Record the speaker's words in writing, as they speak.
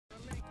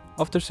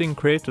After seeing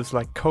creators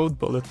like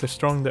CodeBullet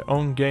destroying their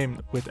own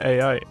game with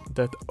AI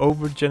that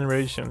over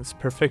generations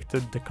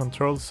perfected the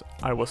controls,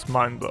 I was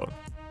mind blown.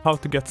 How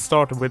to get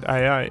started with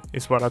AI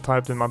is what I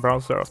typed in my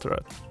browser after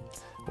that.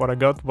 What I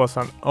got was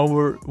an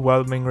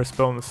overwhelming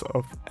response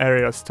of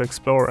areas to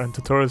explore and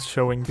tutorials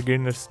showing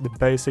beginners the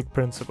basic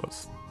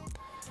principles.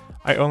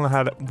 I only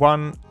had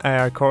one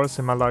AI course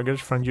in my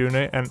luggage from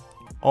uni, and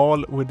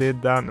all we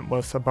did then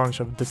was a bunch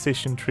of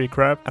decision tree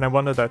crap, and I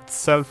wanted that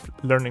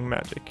self-learning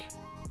magic.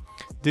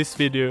 This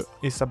video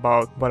is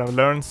about what I've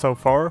learned so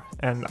far,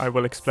 and I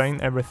will explain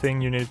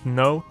everything you need to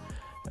know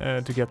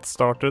to get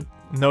started.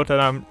 Note that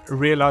I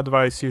really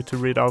advise you to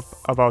read up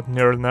about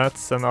neural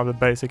nets and other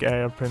basic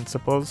AI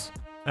principles,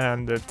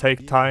 and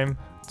take time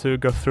to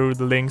go through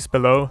the links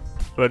below,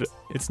 but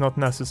it's not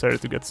necessary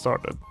to get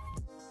started.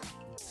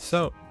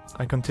 So,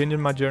 I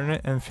continued my journey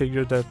and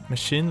figured that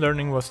machine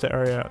learning was the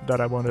area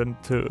that I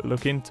wanted to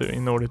look into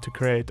in order to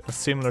create a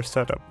similar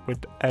setup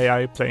with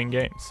AI playing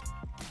games.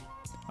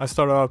 I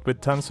started out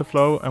with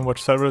TensorFlow and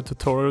watched several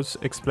tutorials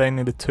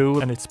explaining the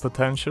tool and its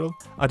potential.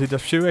 I did a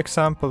few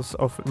examples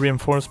of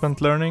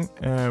reinforcement learning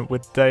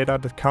with data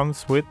that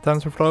comes with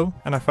TensorFlow,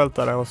 and I felt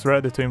that I was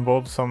ready to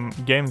involve some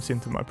games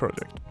into my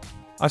project.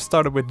 I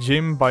started with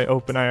Gym by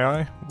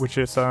OpenAI, which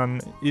is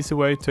an easy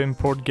way to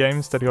import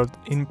games that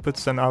got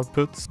inputs and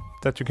outputs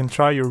that you can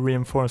try your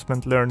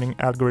reinforcement learning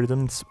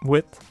algorithms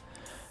with.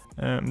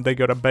 They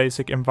got a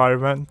basic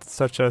environment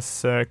such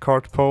as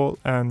cart pole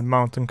and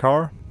mountain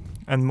car,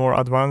 and more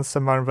advanced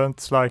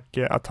environments like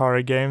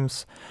Atari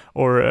games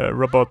or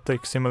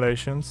robotic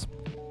simulations.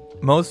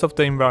 Most of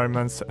the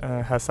environments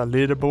has a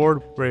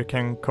leaderboard where you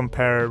can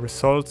compare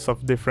results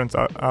of different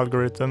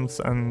algorithms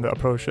and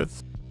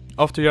approaches.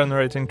 After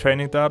generating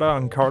training data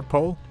on cart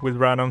pole with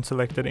random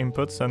selected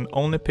inputs and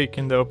only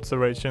picking the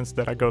observations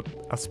that I got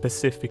a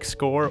specific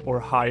score or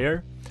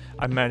higher,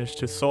 I managed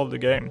to solve the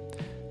game,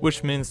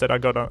 which means that I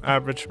got an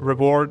average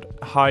reward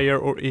higher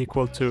or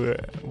equal to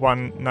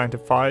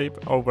 195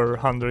 over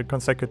 100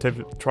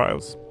 consecutive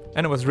trials.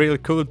 And it was really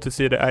cool to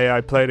see the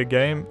AI play the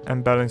game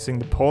and balancing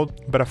the pole,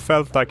 but I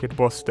felt like it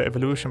was the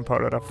evolution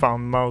part that I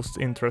found most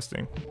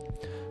interesting.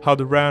 How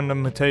the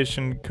random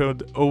mutation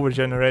could over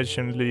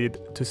generation lead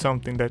to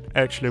something that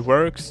actually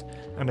works,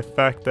 and the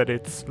fact that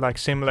it's like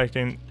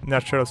simulating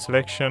natural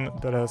selection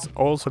that has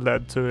also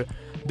led to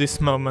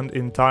this moment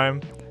in time,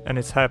 and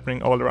it's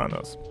happening all around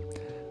us.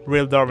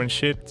 Real Darwin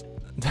shit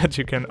that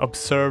you can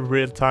observe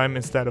real time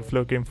instead of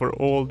looking for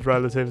old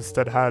relatives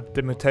that had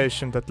the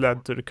mutation that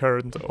led to the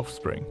current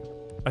offspring.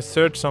 I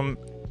searched some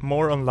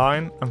more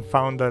online and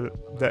found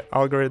that the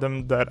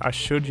algorithm that I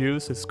should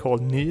use is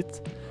called NEAT,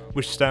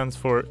 which stands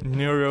for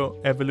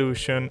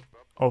Neuroevolution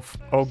of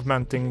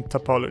Augmenting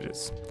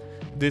Topologies.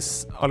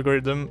 This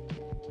algorithm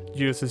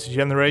uses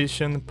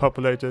generation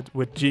populated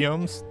with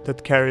genomes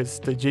that carries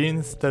the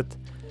genes that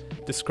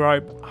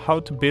describe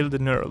how to build a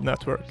neural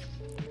network.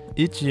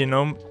 Each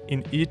genome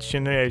in each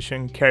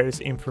generation carries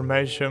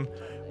information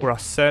or a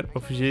set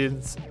of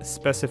genes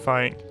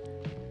specifying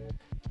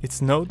its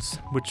nodes,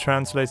 which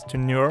translates to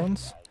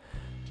neurons,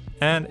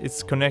 and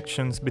its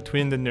connections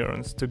between the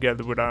neurons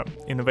together with an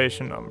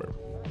innovation number.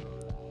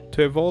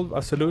 To evolve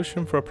a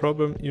solution for a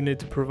problem, you need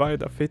to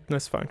provide a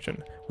fitness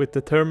function, which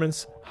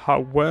determines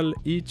how well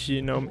each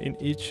genome in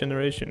each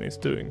generation is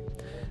doing.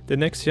 The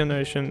next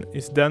generation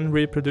is then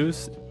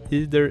reproduced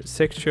either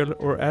sexual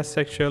or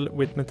asexual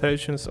with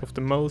mutations of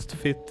the most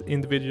fit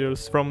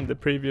individuals from the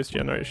previous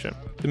generation.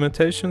 The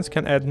mutations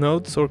can add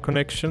nodes or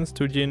connections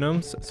to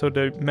genomes, so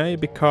they may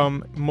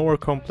become more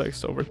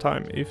complex over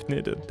time if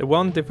needed. The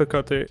one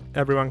difficulty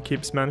everyone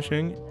keeps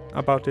mentioning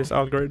about this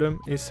algorithm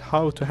is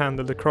how to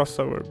handle the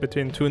crossover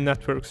between two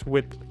networks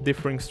with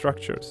differing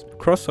structures.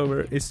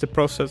 Crossover is the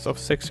process of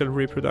sexual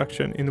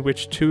reproduction in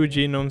which two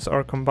genomes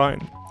are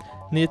combined.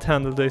 NEAT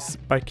handles this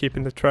by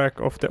keeping the track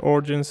of the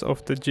origins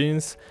of the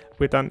genes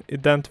with an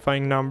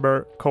identifying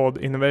number called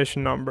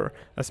innovation number,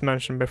 as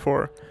mentioned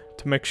before,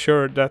 to make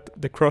sure that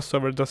the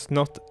crossover does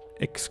not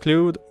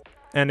exclude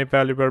any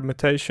valuable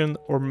mutation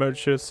or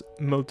merges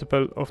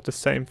multiple of the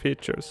same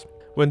features.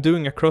 When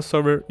doing a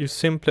crossover, you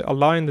simply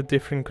align the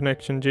different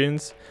connection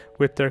genes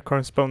with their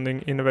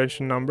corresponding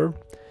innovation number.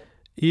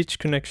 Each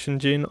connection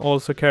gene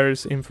also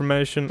carries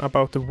information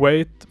about the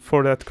weight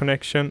for that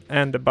connection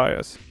and the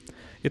bias.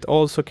 It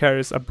also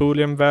carries a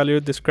Boolean value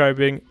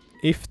describing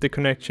if the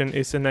connection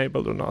is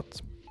enabled or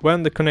not.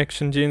 When the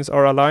connection genes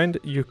are aligned,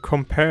 you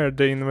compare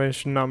the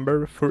innovation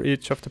number for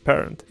each of the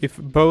parents. If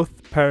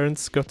both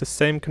parents got the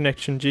same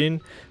connection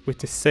gene with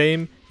the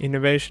same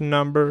innovation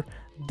number,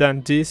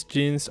 then these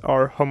genes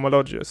are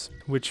homologous,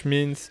 which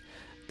means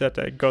that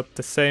they got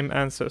the same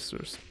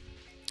ancestors.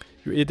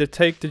 You either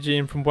take the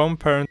gene from one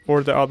parent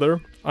or the other.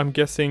 I'm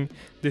guessing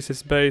this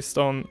is based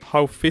on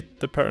how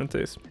fit the parent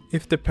is.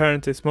 If the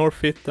parent is more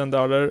fit than the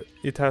other,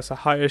 it has a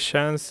higher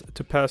chance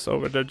to pass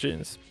over their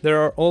genes.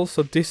 There are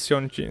also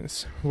disjoint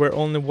genes, where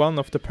only one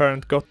of the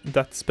parents got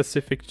that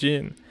specific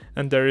gene,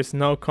 and there is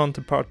no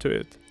counterpart to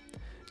it.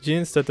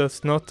 genes that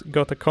does not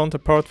got a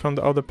counterpart from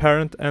the other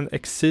parent and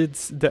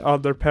exceeds the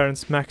other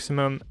parent's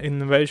maximum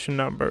innovation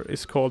number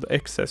is called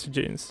excess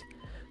genes.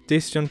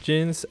 Disjunct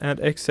genes and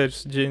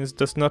excess genes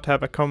does not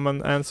have a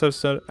common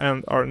ancestor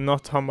and are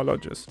not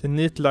homologous. The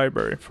NEAT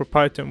library for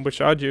Python,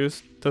 which I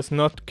use, does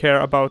not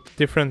care about the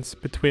difference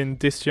between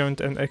disjunct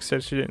and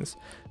excess genes,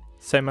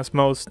 same as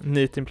most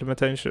NEAT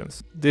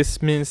implementations.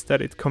 This means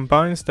that it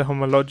combines the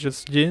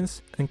homologous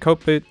genes and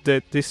copies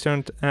the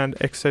disjunct and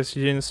excess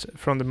genes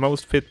from the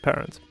most fit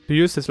parent. To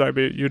use this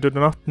library, you do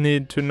not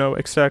need to know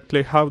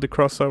exactly how the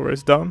crossover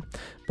is done,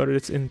 but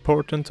it's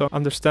important to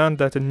understand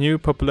that the new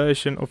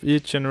population of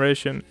each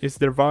generation is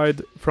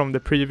derived from the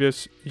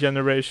previous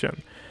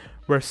generation,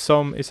 where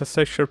some is a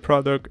sexual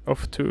product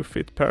of two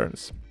fit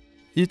parents.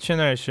 Each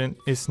generation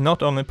is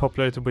not only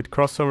populated with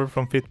crossover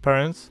from fit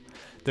parents,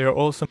 there are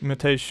also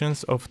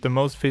mutations of the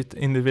most fit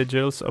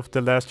individuals of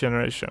the last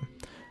generation.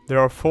 There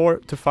are 4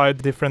 to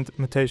 5 different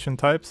mutation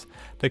types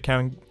that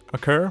can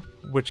occur,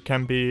 which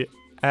can be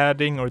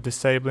adding or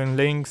disabling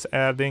links,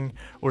 adding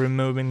or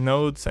removing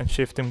nodes, and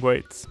shifting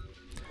weights.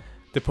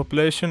 The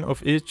population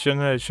of each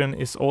generation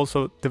is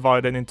also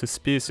divided into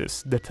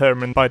species,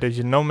 determined by the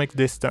genomic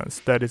distance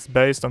that is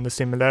based on the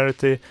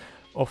similarity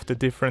of the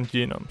different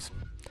genomes.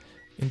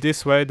 In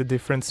this way, the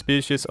different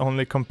species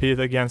only compete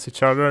against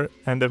each other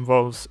and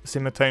evolve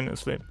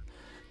simultaneously.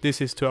 This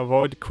is to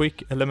avoid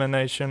quick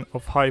elimination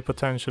of high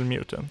potential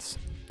mutants.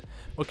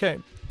 Okay,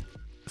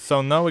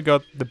 so now we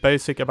got the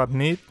basic about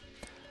NEAT,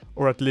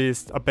 or at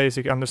least a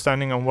basic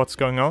understanding on what's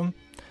going on.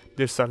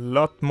 There's a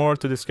lot more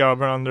to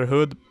discover under the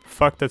hood.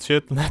 Fuck that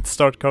shit, let's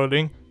start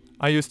coding.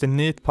 I use the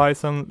NEAT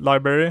Python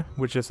library,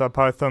 which is a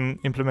Python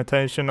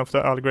implementation of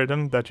the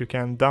algorithm that you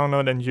can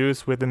download and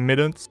use within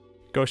minutes.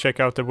 Go check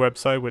out the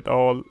website with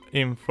all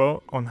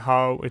info on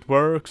how it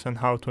works and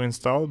how to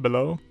install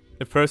below.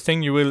 The first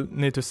thing you will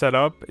need to set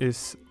up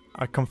is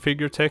a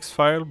configure text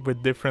file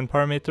with different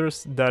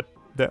parameters that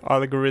the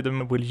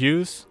algorithm will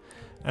use,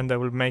 and that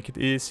will make it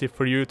easy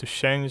for you to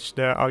change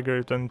the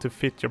algorithm to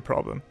fit your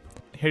problem.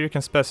 Here you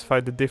can specify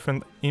the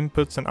different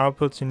inputs and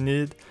outputs you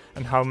need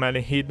and how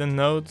many hidden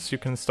nodes you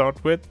can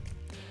start with.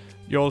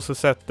 You also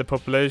set the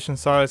population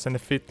size and the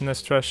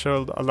fitness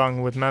threshold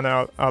along with many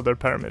other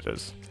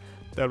parameters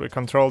that will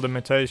control the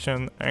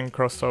mutation and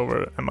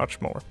crossover and much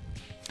more.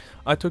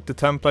 I took the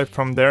template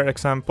from their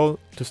example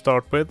to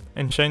start with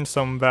and changed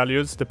some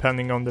values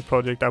depending on the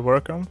project I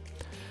work on.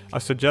 I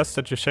suggest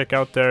that you check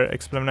out their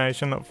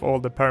explanation of all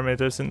the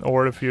parameters in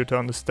order for you to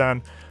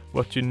understand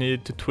what you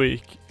need to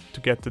tweak to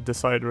get the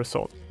desired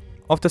result.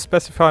 After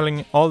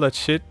specifying all that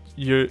shit,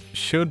 you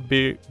should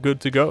be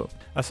good to go.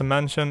 As I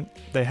mentioned,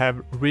 they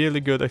have really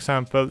good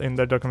examples in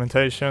their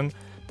documentation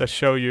that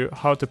show you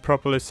how to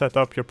properly set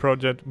up your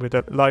project with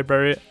a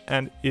library,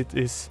 and it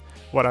is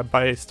what I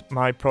based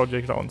my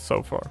project on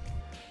so far.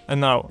 And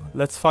now,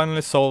 let's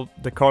finally solve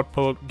the card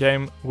pull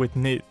game with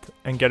NEAT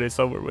and get it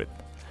over with.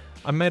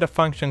 I made a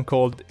function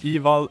called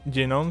eval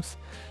genomes,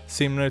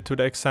 similar to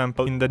the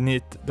example in the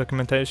NEAT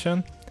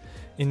documentation.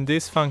 In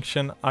this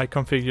function I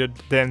configured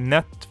the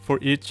net for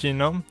each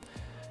genome.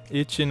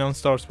 Each genome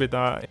starts with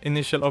an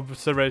initial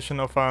observation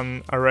of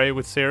an array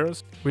with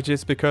zeros, which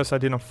is because I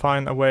did not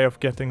find a way of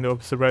getting the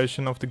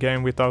observation of the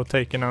game without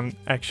taking an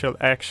actual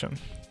action.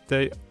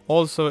 They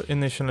also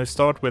initially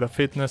start with a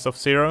fitness of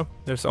 0.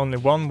 There's only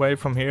one way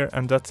from here,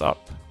 and that's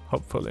up,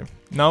 hopefully.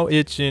 Now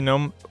each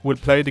genome will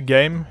play the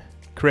game,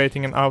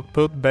 creating an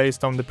output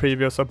based on the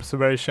previous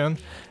observation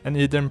and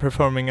either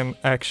performing an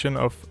action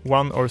of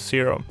 1 or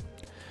 0.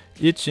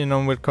 Each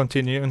genome will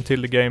continue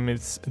until the game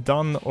is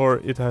done or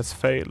it has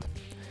failed.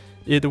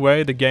 Either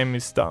way, the game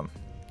is done.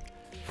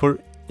 For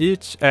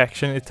each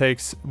action it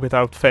takes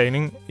without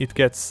failing, it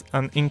gets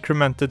an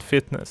incremented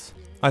fitness.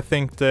 I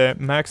think the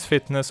max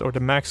fitness or the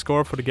max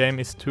score for the game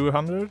is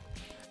 200.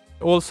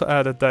 Also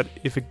added that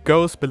if it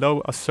goes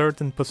below a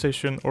certain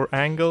position or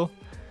angle,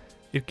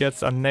 it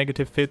gets a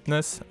negative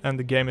fitness and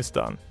the game is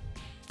done.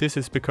 This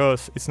is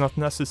because it's not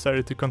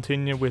necessary to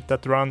continue with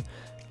that run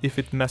if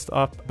it messed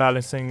up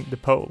balancing the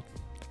pole.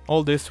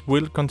 All this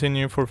will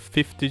continue for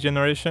 50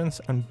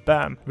 generations and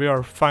bam, we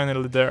are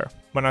finally there.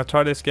 When I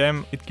try this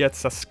game, it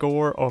gets a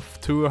score of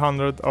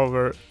 200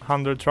 over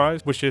 100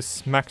 tries, which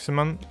is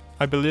maximum,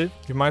 I believe.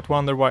 You might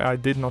wonder why I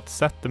did not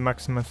set the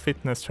maximum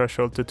fitness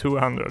threshold to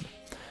 200.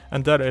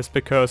 And that is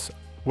because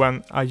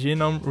when a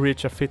genome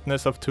reaches a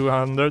fitness of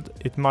 200,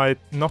 it might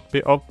not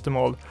be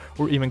optimal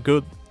or even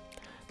good.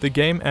 The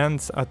game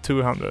ends at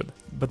 200,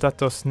 but that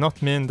does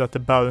not mean that the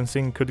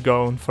balancing could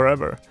go on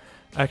forever.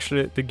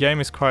 Actually, the game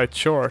is quite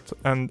short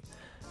and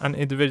an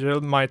individual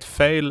might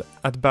fail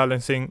at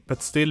balancing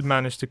but still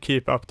manage to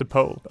keep up the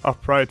pole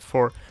upright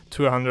for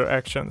 200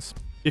 actions.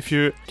 If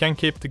you can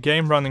keep the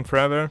game running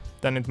forever,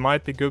 then it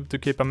might be good to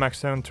keep a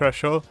maximum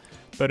threshold,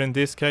 but in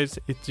this case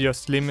it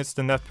just limits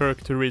the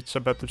network to reach a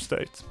better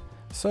state.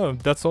 So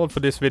that's all for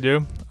this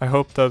video. I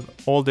hope that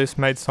all this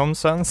made some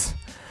sense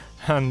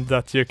and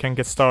that you can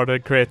get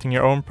started creating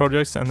your own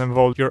projects and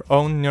involve your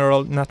own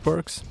neural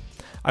networks.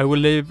 I will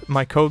leave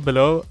my code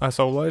below as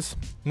always.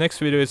 Next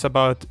video is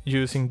about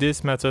using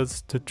these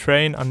methods to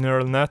train a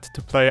neural net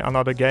to play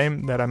another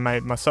game that I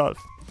made myself.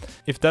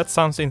 If that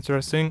sounds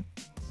interesting,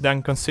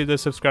 then consider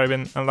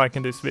subscribing and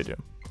liking this video.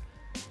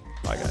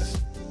 Bye guys.